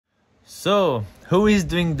So, who is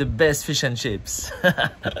doing the best fish and chips?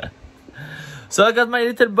 So I got my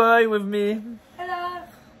little boy with me. Hello.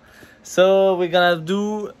 So we're gonna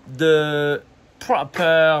do the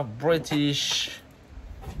proper British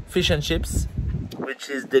fish and chips, which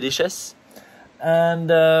is delicious. And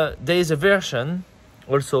there is a version,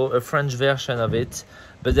 also a French version of it,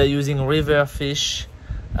 but they're using river fish.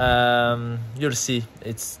 You'll see,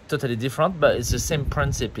 it's totally different, but it's the same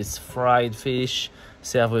principle. It's fried fish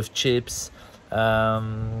served with chips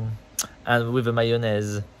and with a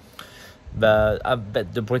mayonnaise. But I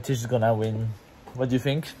bet the British is gonna win. What do you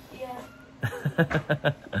think? Yeah.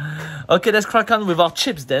 Okay, let's crack on with our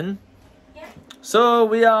chips then. Yeah. So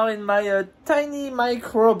we are in my tiny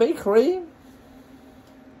micro bakery.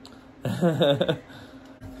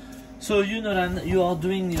 So you, Nolan, you are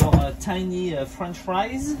doing your tiny French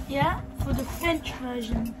fries. Yeah, for the French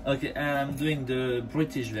version. Okay, and I'm doing the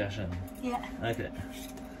British version. Yeah. Okay.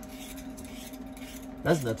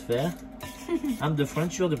 That's not fair. I'm the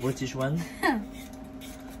French, you're the British one.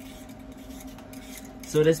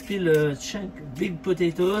 So let's peel big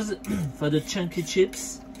potatoes for the chunky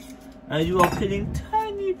chips. And you are peeling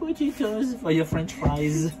tiny potatoes for your French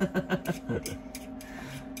fries.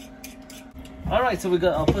 Alright, so we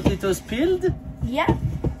got our potatoes peeled. Yeah.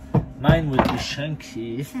 Mine will be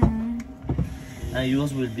chunky. And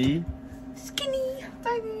yours will be Skinny.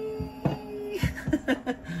 tiny.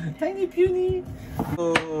 Tiny puny.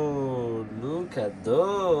 Oh, look at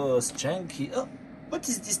those chunky. Oh, what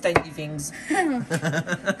is these tiny things?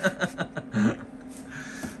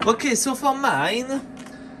 Okay, so for mine,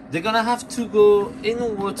 they're gonna have to go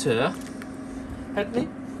in water. Help me?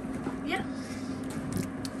 Yeah.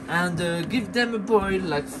 And give them a boil,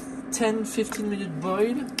 like 10-15 minute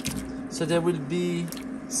boil, so they will be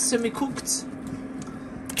semi-cooked,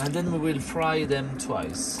 and then we will fry them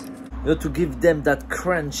twice. You know, to give them that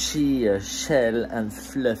crunchy shell and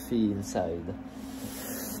fluffy inside.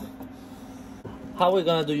 How are we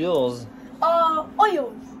gonna do yours?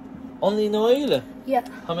 Oil. Only in oil? Yeah.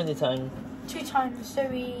 How many times? 2 times. So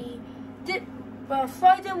we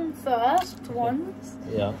fry them first once.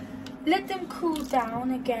 Yeah. Let them cool down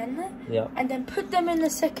again. Yeah. And then put them in a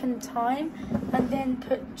second time, and then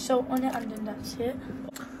put salt on it, and then that's it.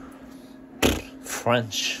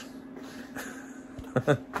 French.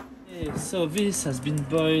 Okay, so this has been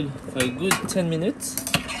boiled for a good 10 minutes.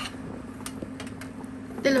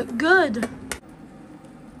 They look good.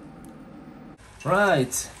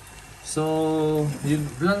 Right. So you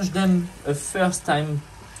blanch them a first time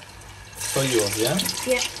for yours, yeah?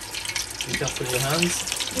 Yeah. Be careful your hands.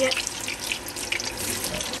 Yeah.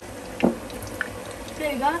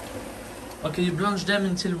 There you go. Okay, you blanch them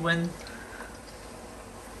until when?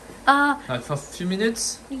 Like for a few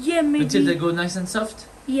minutes? Yeah, maybe. Until they go nice and soft?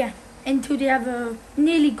 Yeah, until they have a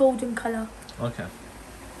nearly golden colour. Okay.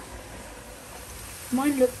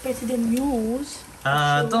 Mine look better than yours.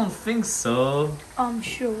 I Sure. don't think so. I'm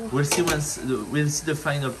sure. We'll see we'll see the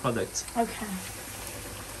final product. Okay.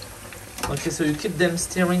 Okay, so you keep them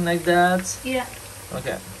stirring like that. Yeah.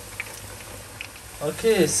 Okay.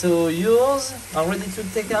 Okay, so yours are ready to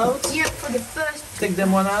take out? Yeah, for the first. Take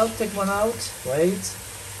them one out, take one out. Wait.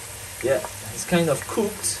 Yeah, it's kind of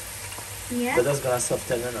cooked, Yeah. but that's gonna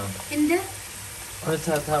soften it now. In there. On the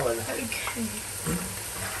towel. Okay.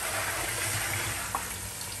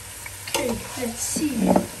 Okay, let's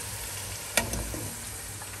see.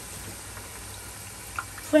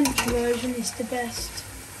 French version is the best.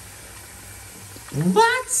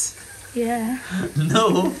 What? Yeah.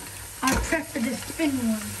 No. I prefer the thin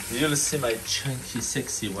one. You'll see my chunky,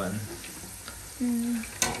 sexy one.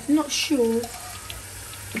 Not sure.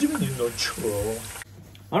 What do you mean you're not sure?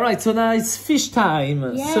 Alright, so now it's fish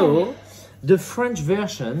time. Yeah. So, the French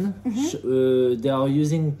version, they are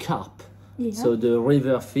using carpe. Yeah. So the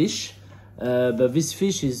river fish. But this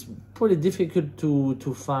fish is pretty difficult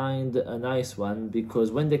to find a nice one,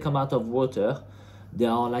 because when they come out of water, they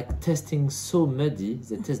are like testing so muddy.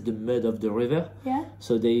 They test the mud of the river. Yeah.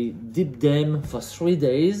 So they dip them for 3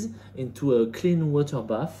 days into a clean water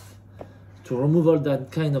bath to remove all that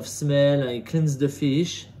kind of smell, and it cleans the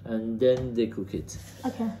fish, and then they cook it.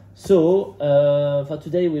 Okay. So for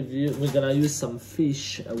today we're gonna use some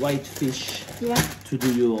fish, white fish, Yeah. to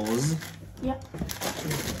do yours. Yeah.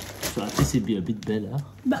 So at least it'll be a bit better.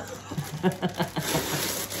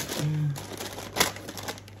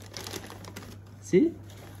 See?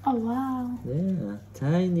 Oh wow. Yeah,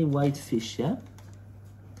 tiny white fish, yeah?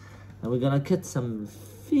 And we're gonna cut some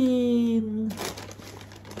thin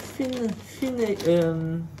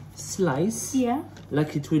slice, Yeah.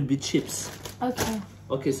 like it will be chips. Okay.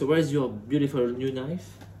 Okay, so where's your beautiful new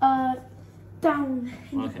knife? down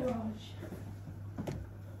in Okay. the garage.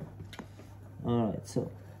 Alright,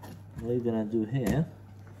 so what you're gonna do here,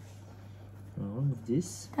 all of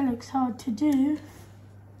this, That looks hard to do.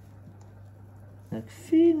 like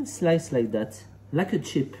thin slice like that, like a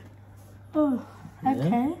chip. Oh, okay.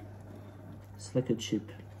 Yeah. It's like a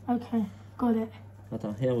chip. Okay, got it.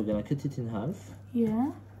 Attends, here we're gonna cut it in half.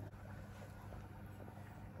 Yeah.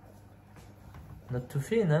 Not too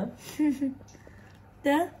thin, huh?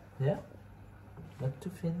 There? Yeah. Not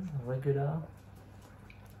too thin, regular.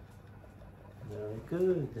 Very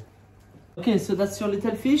good. Okay, so that's your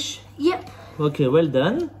little fish? Yep. Okay, well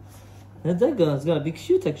done. And that guy's gonna be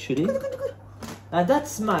cute actually. And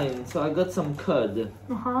that's mine, so I got some cod.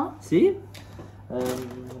 Uh-huh. See?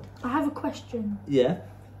 I have a question. Yeah.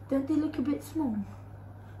 Don't they look a bit small?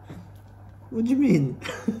 What do you mean?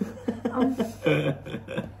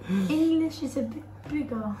 English is a bit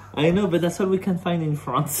bigger. I know, but that's all we can find in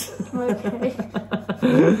France. Okay.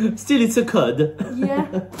 Still, it's a cod. Yeah.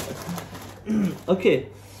 Okay.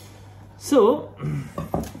 So,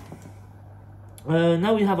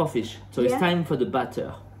 now we have our fish. So it's Yeah. time for the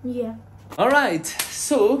batter. Yeah. Alright,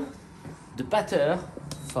 so the batter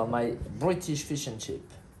for my British fish and chip.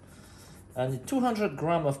 I need 200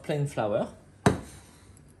 grams of plain flour.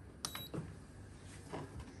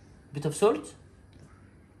 Bit of salt.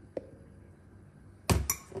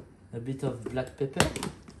 A bit of black pepper.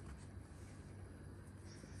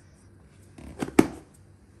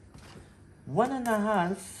 One and a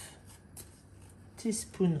half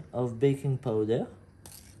teaspoon of baking powder.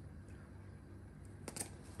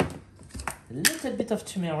 A little bit of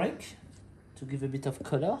turmeric to give a bit of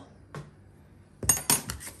color.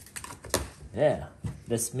 Yeah,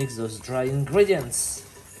 let's mix those dry ingredients.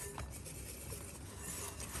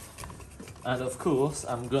 And of course,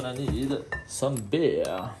 I'm gonna need some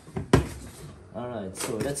beer. Alright,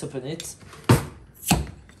 so let's open it.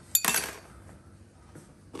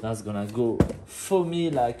 That's gonna go foamy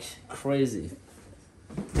like crazy.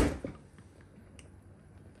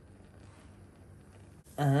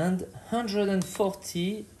 And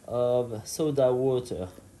 140 of soda water.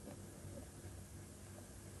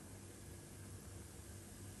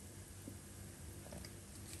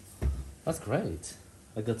 That's great.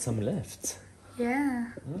 I got some left. Yeah.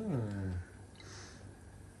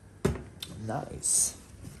 Nice.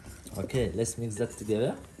 Okay, let's mix that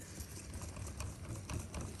together.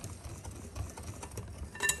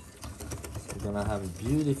 So we're gonna have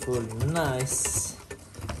beautiful, nice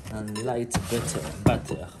and light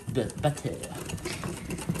butter.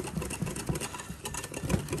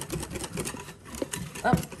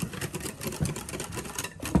 Up.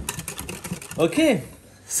 Okay,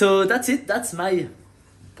 so that's it. That's my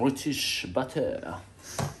British butter.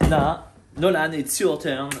 Now, Nolan, it's your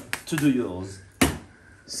turn to do yours.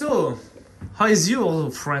 So, how is your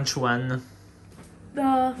French one?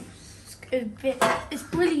 It's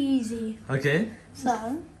really easy. Okay.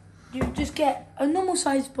 So, you just get a normal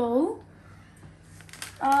sized bowl.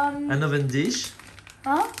 An oven dish.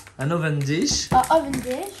 Huh? An oven dish. An oven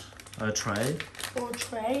dish A tray. or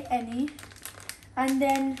tray, any. And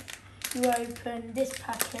then you open this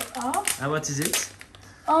packet up. And what is it?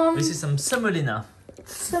 This is some semolina.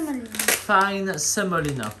 Semolina. Fine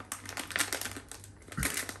semolina.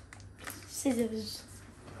 Scissors.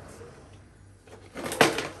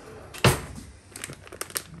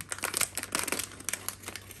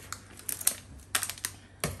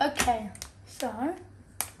 Okay, so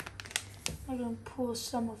I'm going to pour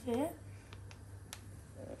some of it.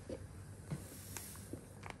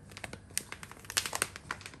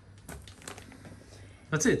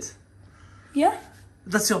 That's it. Yeah?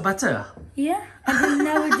 That's your batter. Yeah? And then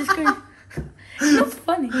now we're just going It's not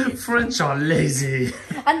funny. French are lazy.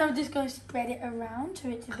 And I'm just going to spread it around so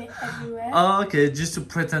it's a bit everywhere. Oh, okay, just to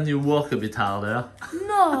pretend you work a bit harder.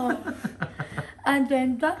 No. And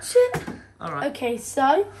then that's it. All right. Okay,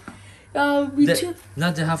 so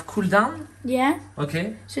Now they have cooled down. yeah.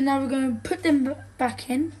 Okay. So now we're going to put them back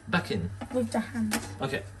in Back in. with the hand.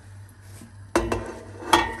 Okay.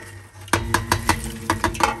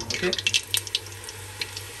 Okay.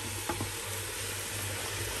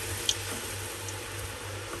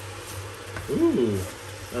 Ooh,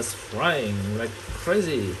 that's frying like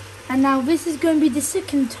crazy. And now this is going to be the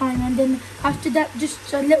second time, and then after that,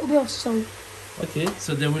 just a little bit of salt. Okay,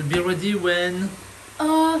 so they will be ready when?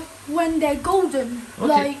 When they're golden, Okay.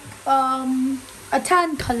 like a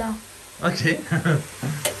tan color. Okay.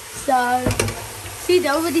 So, see,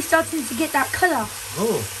 they're already starting to get that color.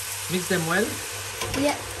 Oh, mix them well.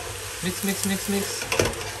 Yeah. Mix, mix, mix, mix.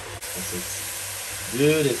 That's it.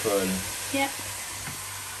 Beautiful. Yeah.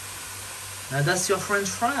 Now that's your French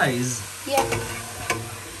fries. Yeah.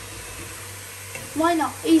 Why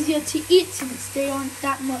not? Easier to eat since they aren't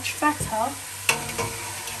that much fatter.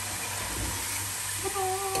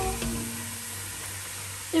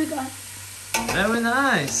 There we go. Very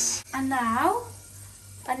nice. And now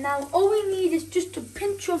all we need is just a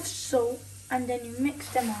pinch of salt, and then you mix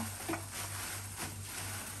them up.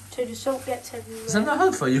 So the salt gets everywhere. Is that not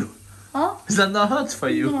hot for you? Huh? Is that not hot for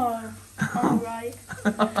you? No. Alright.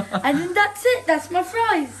 And then that's it. That's my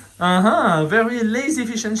fries. Uh-huh. Very lazy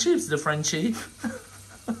fish and chips, the Frenchie.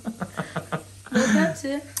 Well, that's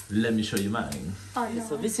it. Let me show you mine. Oh, no.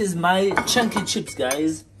 So this is my chunky chips,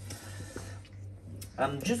 guys.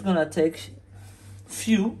 I'm just gonna take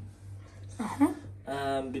few.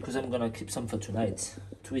 Because I'm gonna keep some for tonight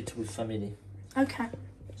to eat with family. Okay.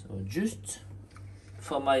 So just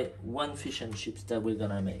for my one fish and chips that we're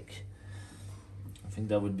gonna make. I think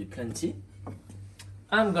that would be plenty.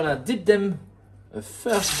 I'm gonna dip them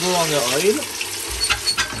first go on the oil.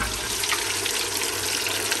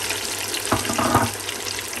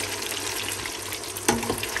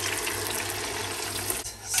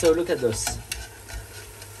 So look at those.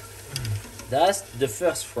 That's the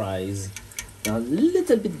first fries. They're a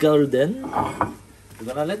little bit golden. We're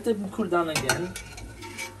gonna let them cool down again.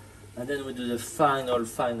 And then we do the final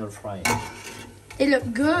frying. They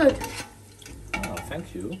look good. Oh,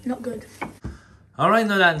 thank you. Not good. Alright,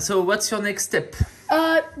 Nolan, so what's your next step?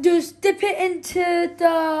 Just dip it into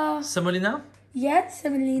the... Semolina? Yeah,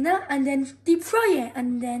 semolina, and then deep fry it,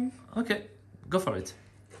 and then... Okay, go for it.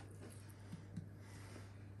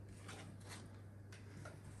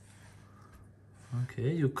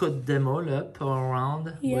 Okay, you cut them all up all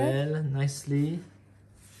around, well, nicely.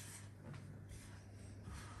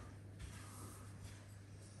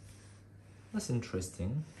 That's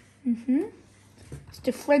interesting. It's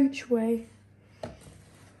the French way.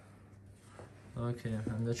 Okay,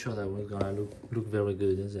 I'm not sure that we're gonna look very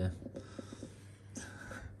good, is it?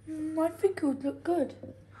 I think it would look good.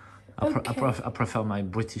 I prefer my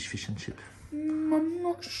British fish and chip. I'm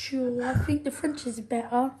not sure. I think the French is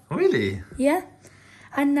better. Really? Yeah.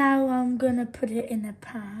 And now I'm gonna put it in a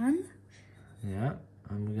pan. Yeah,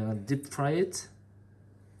 and we're gonna deep fry it.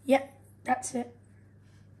 Yep, that's it.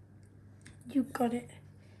 You got it.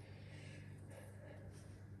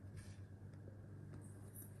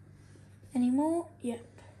 Any more? Yep.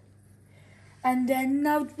 And then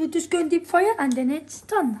now we're just going to deep fry it, and then it's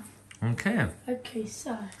done. Okay. Okay,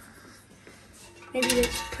 so maybe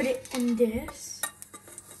let's put it in this.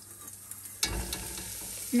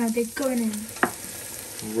 Now they're going in.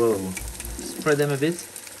 Whoa. Spread them a bit.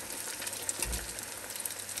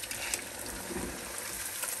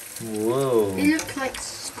 Whoa. They look like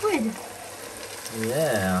squid.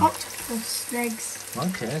 Yeah. Octopus legs.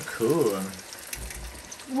 Okay, cool.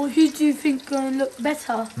 Well, who do you think gonna look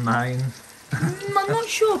better? Mine. I'm not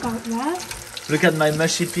sure about that. Look at my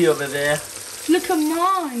mushy pea over there. Look at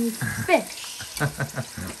my fish.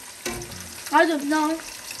 I don't know.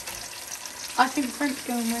 I think French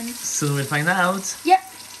gonna win. Soon we'll find out. Yep.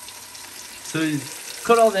 So you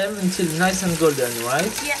color them until nice and golden,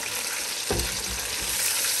 right? Yep.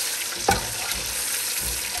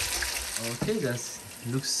 Okay, that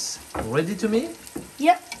looks ready to me.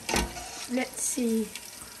 Yep. Let's see.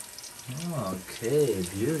 Okay,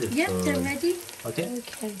 beautiful. Yep, they're ready. Okay.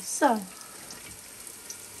 Okay, so.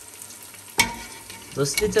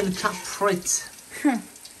 Those little carpe frite.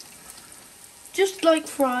 Just like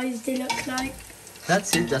fries, they look like.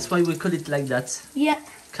 That's it, that's why we call it like that. Yeah.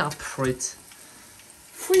 Carpe frite.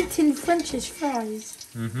 Frite in French is fries.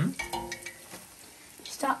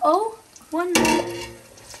 Is that all? One more.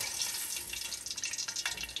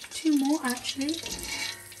 Two more, actually.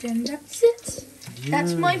 Then that's it.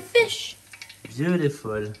 That's my fish.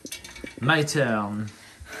 Beautiful. My turn.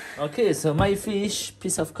 Okay, so my fish,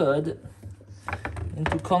 piece of cod,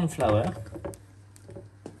 into corn flour.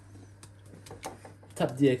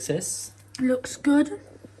 Tap the excess. Looks good.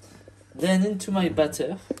 Then into my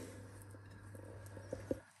batter.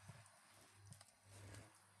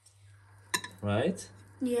 Right?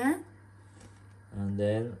 Yeah. And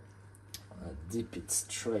then I dip it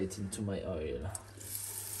straight into my oil.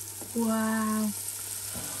 Wow.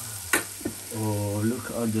 Oh,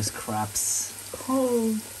 look all the scraps.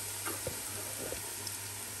 Oh.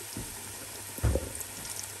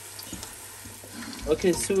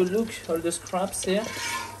 Okay, so look all the scraps here.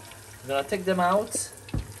 I'm gonna take them out.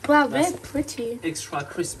 Wow, they're Nice. pretty. Extra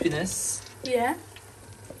crispiness. Yeah.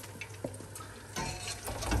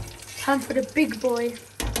 Time for the big boy.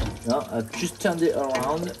 Now I just turned it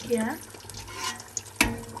around. Yeah.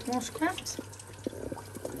 More scraps.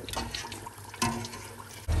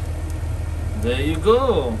 There you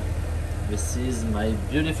go. This is my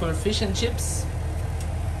beautiful fish and chips.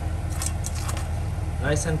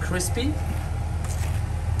 Nice and crispy.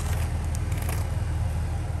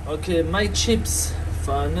 Okay, my chips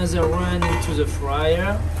for another run into the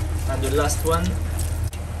fryer. And the last one.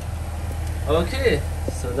 Okay,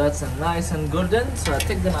 so that's a nice and golden. So I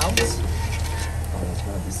take them out. Oh, it's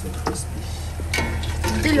gonna be so crispy.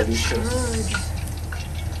 They look Delicious. good.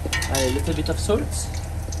 A little bit of salt.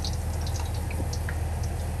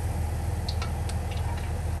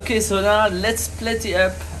 Okay, so now let's plate it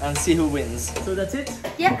up and see who wins. So that's it?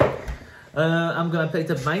 Yeah. I'm gonna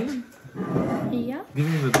plate up mine. Yeah. Give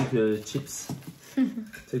me the big chips.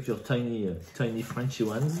 Take your tiny Frenchy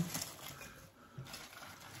ones.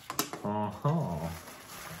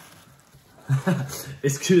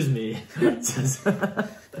 Excuse me.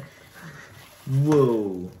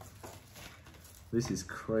 Whoa. This is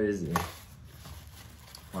crazy.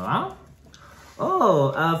 Voilà.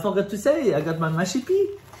 Oh, I forgot to say, I got my mashy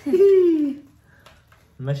pea.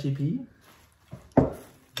 Mashy pea.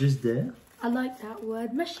 Just there. I like that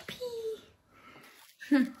word, mashy pea.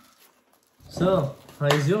 So, how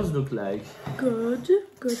does yours look like? Good,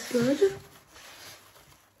 good, good.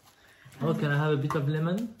 Oh, can I have a bit of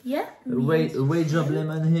lemon? Yeah. A wedge of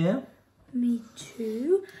lemon here. Me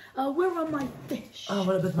too. Where are my fish? Oh,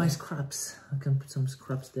 what about my scraps? I can put some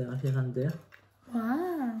scraps there, here and there.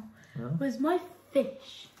 Wow. Yeah. Where's my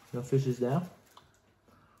fish? Your fish is there.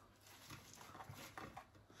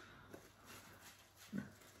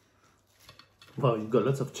 Wow, you got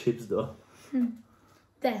lots of chips though.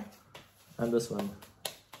 There. And this one.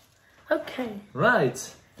 Okay.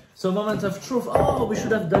 Right. So moment of truth. Oh, we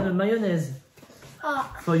should have done a mayonnaise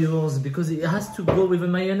for yours because it has to go with a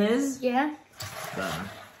mayonnaise. Yeah.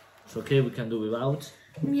 It's okay, we can do without.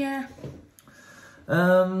 Yeah.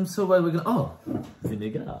 So what we're gonna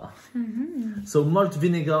vinegar. So malt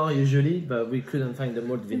vinegar usually, but we couldn't find the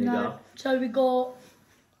malt vinegar. No. So we got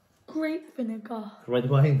grape vinegar. Red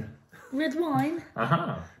wine. Red wine.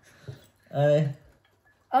 Aha.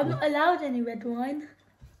 I'm not allowed any red wine.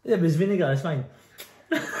 Yeah, but it's vinegar, it's fine.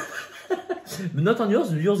 But not on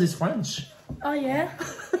yours, yours is French. Oh yeah.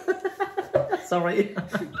 Sorry.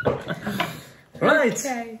 Right.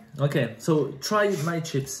 Okay. Okay, so try my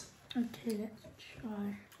chips. Okay, let's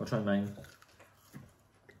try. I'll try mine.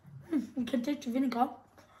 You can taste the vinegar.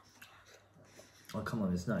 Oh, come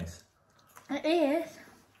on, it's nice. It is.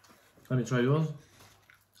 Let me try yours.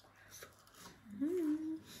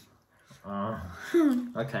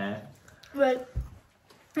 Okay. Well,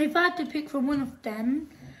 if I had to pick from one of them,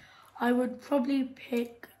 I would probably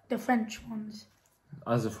pick the French ones.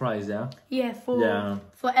 As the fries, yeah? Yeah, Yeah.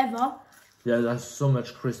 forever. Yeah, that's so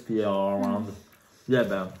much crispier all around. Yeah,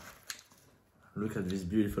 but look at this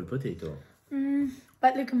beautiful potato.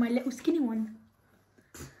 But look at my little skinny one.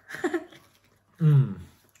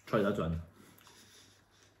 Try that one.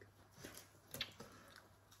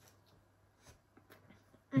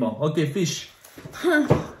 Bon, okay, fish.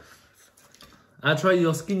 I'll try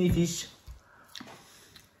your skinny fish.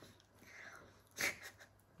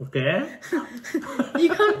 Okay. You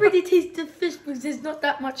can't really taste the fish because there's not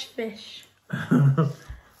that much fish. Hello,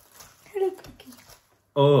 Cookie.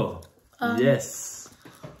 Oh, yes.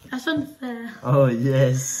 That's unfair. Oh,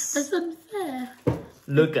 yes. That's unfair.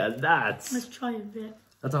 Look at that. Let's try a bit.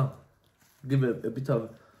 Attends. Give a bit of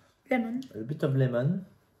Lemon. a bit of lemon.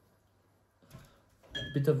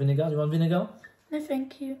 A bit of vinegar. You want vinegar? No,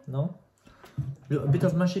 thank you. No? A bit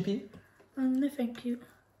of mashed pea? No, thank you.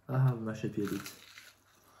 I have mashed pea a bit.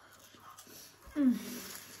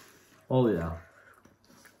 Oh yeah.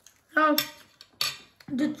 Oh,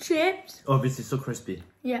 the chips. Oh, this is so crispy.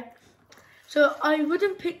 Yeah. So I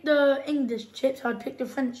wouldn't pick the English chips. I'd pick the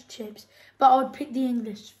French chips. But I would pick the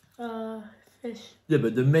English fish. Yeah,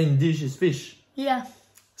 but the main dish is fish. Yeah.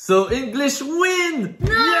 So English win!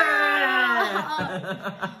 No!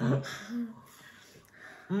 Yeah!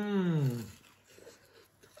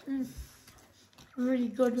 Really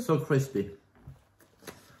good. So crispy.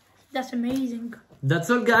 That's amazing. That's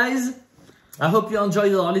all, guys. I hope you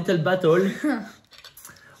enjoyed our little battle.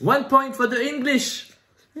 1 point for the English.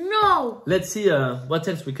 No! Let's see what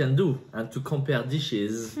else we can do and to compare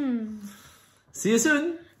dishes. See you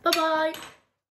soon. Bye-bye.